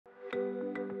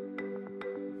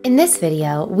In this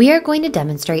video, we are going to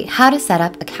demonstrate how to set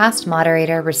up a Cast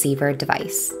moderator receiver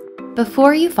device.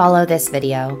 Before you follow this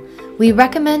video, we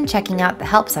recommend checking out the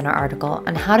Help Center article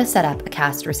on how to set up a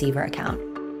Cast receiver account.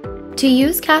 To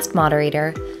use Cast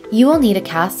moderator, you will need a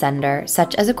Cast sender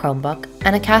such as a Chromebook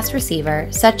and a Cast receiver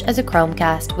such as a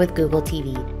Chromecast with Google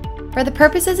TV. For the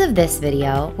purposes of this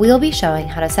video, we will be showing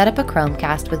how to set up a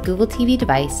Chromecast with Google TV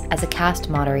device as a Cast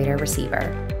moderator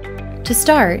receiver. To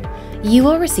start, you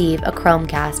will receive a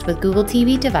Chromecast with Google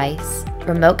TV device,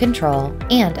 remote control,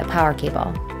 and a power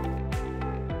cable.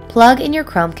 Plug in your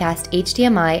Chromecast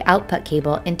HDMI output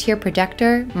cable into your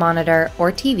projector, monitor,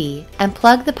 or TV, and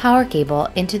plug the power cable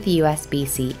into the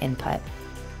USB-C input.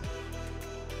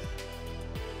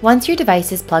 Once your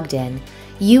device is plugged in,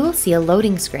 you will see a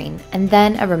loading screen and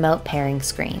then a remote pairing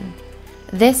screen.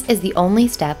 This is the only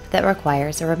step that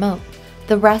requires a remote.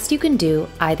 The rest you can do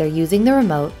either using the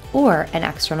remote or an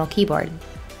external keyboard.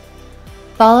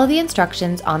 Follow the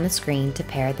instructions on the screen to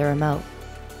pair the remote.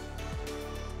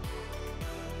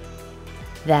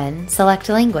 Then select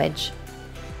language.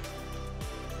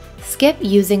 Skip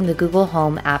using the Google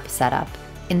Home app setup.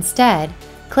 Instead,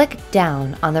 click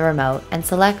down on the remote and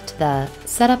select the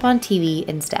Setup on TV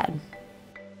instead.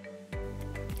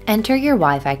 Enter your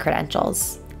Wi-Fi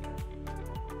credentials.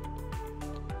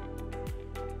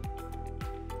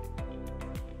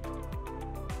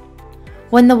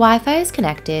 When the Wi-Fi is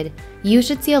connected, you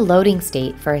should see a loading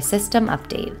state for a system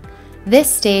update. This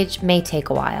stage may take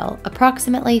a while,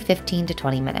 approximately 15 to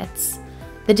 20 minutes.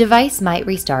 The device might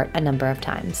restart a number of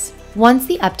times. Once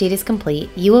the update is complete,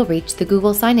 you will reach the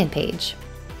Google sign-in page.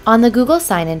 On the Google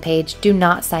sign-in page, do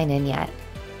not sign in yet.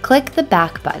 Click the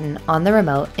back button on the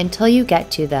remote until you get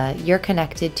to the You're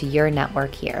connected to your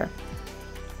network here.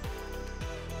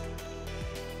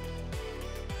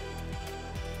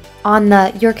 On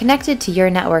the You're connected to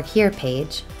your network here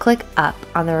page, click up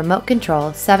on the remote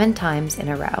control 7 times in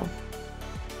a row.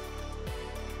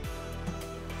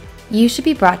 You should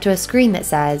be brought to a screen that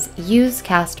says Use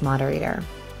Cast Moderator.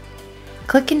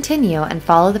 Click Continue and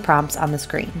follow the prompts on the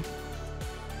screen.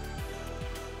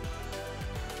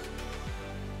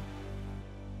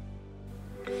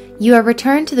 You are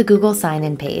returned to the Google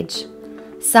sign-in page.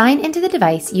 Sign into the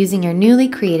device using your newly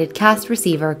created Cast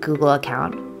Receiver Google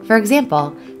account. For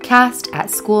example,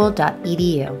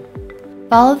 cast@school.edu.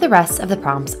 Follow the rest of the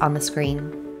prompts on the screen.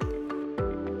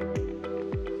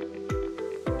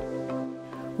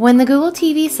 When the Google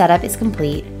TV setup is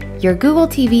complete, your Google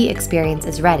TV experience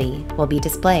is ready will be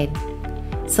displayed.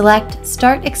 Select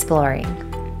Start Exploring.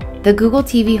 The Google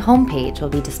TV homepage will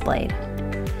be displayed.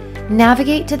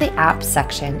 Navigate to the Apps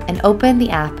section and open the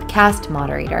app Cast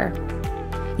Moderator.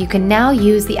 You can now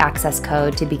use the access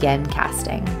code to begin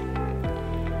casting.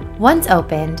 Once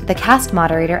opened, the Cast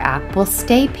Moderator app will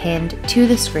stay pinned to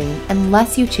the screen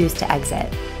unless you choose to exit.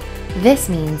 This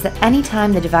means that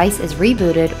anytime the device is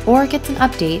rebooted or gets an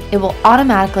update, it will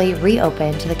automatically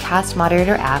reopen to the Cast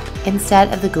Moderator app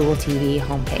instead of the Google TV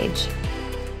homepage.